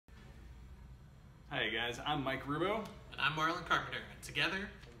Hi guys, I'm Mike Rubo. And I'm Marlon Carpenter, and together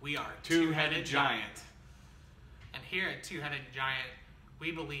we are Two-Headed Giant. And here at Two-Headed Giant,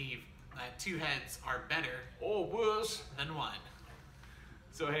 we believe that two heads are better than one.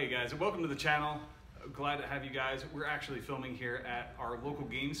 So hey guys, welcome to the channel. Glad to have you guys. We're actually filming here at our local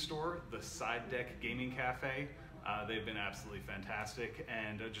game store, the Side Deck Gaming Cafe. They've been absolutely fantastic,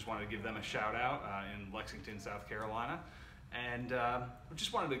 and I just wanted to give them a shout out in Lexington, South Carolina. And we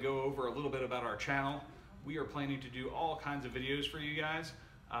just wanted to go over a little bit about our channel. We are planning to do all kinds of videos for you guys.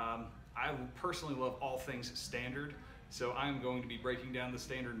 I personally love all things standard, so I'm going to be breaking down the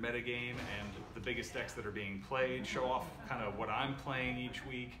standard metagame and the biggest decks that are being played, show off kind of what I'm playing each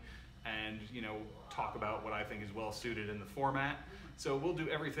week, and talk about what I think is well suited in the format. So we'll do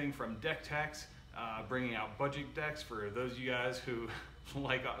everything from deck techs, bringing out budget decks for those of you guys who,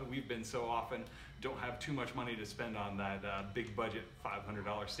 like we've been so often, don't have too much money to spend on that big budget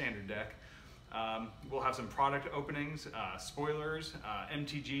 $500 standard deck. We'll have some product openings, spoilers,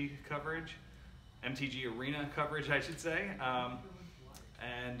 MTG coverage, MTG Arena coverage, I should say.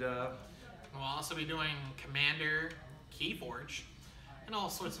 We'll also be doing Commander, Keyforge, and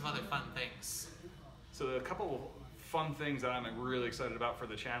all sorts of other fun things. So a couple fun things that I'm really excited about for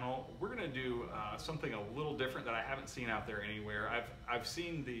the channel. We're gonna do something a little different that I haven't seen out there anywhere. I've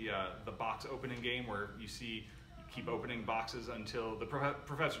seen the box opening game where you keep opening boxes until the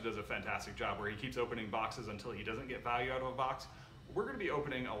professor does a fantastic job where he keeps opening boxes until he doesn't get value out of a box. We're gonna be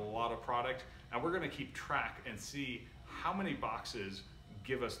opening a lot of product, and we're gonna keep track and see how many boxes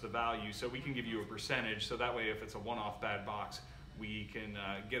give us the value, so we can give you a percentage, so that way if it's a one-off bad box, we can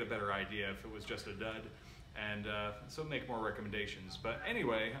get a better idea if it was just a dud, and so make more recommendations. But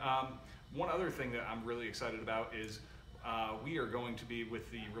anyway, one other thing that I'm really excited about is we are going to be, with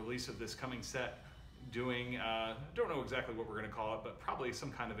the release of this coming set, doing, don't know exactly what we're gonna call it, but probably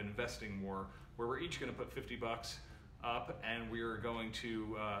some kind of investing war, where we're each gonna put 50 bucks up, and we're going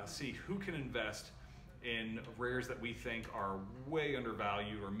to see who can invest in rares that we think are way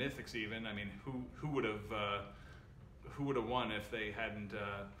undervalued, or mythics even. I mean, who would have won if they hadn't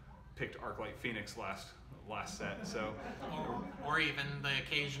picked Arclight Phoenix last set? So, or even the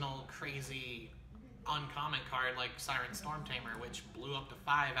occasional crazy uncommon card like Siren Storm Tamer, which blew up to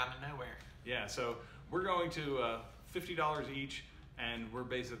 5 out of nowhere. Yeah, so we're going to $50 each, and we're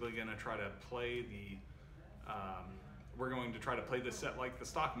basically going to try to play the this set like the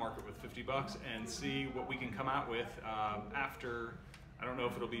stock market with 50 bucks and see what we can come out with after. I don't know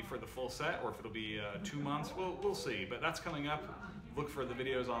if it'll be for the full set or if it'll be 2 months. We'll see, but that's coming up. Look for the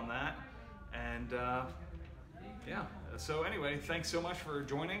videos on that. And yeah, so anyway, thanks so much for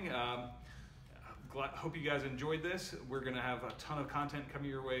joining. Hope you guys enjoyed this. We're gonna have a ton of content coming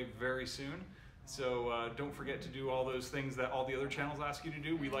your way very soon. So don't forget to do all those things that all the other channels ask you to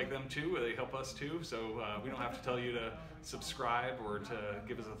do. We like them too, they help us too. So we don't have to tell you to subscribe or to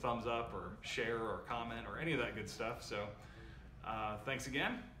give us a thumbs up or share or comment or any of that good stuff. So thanks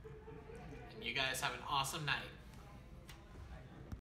again. And you guys have an awesome night.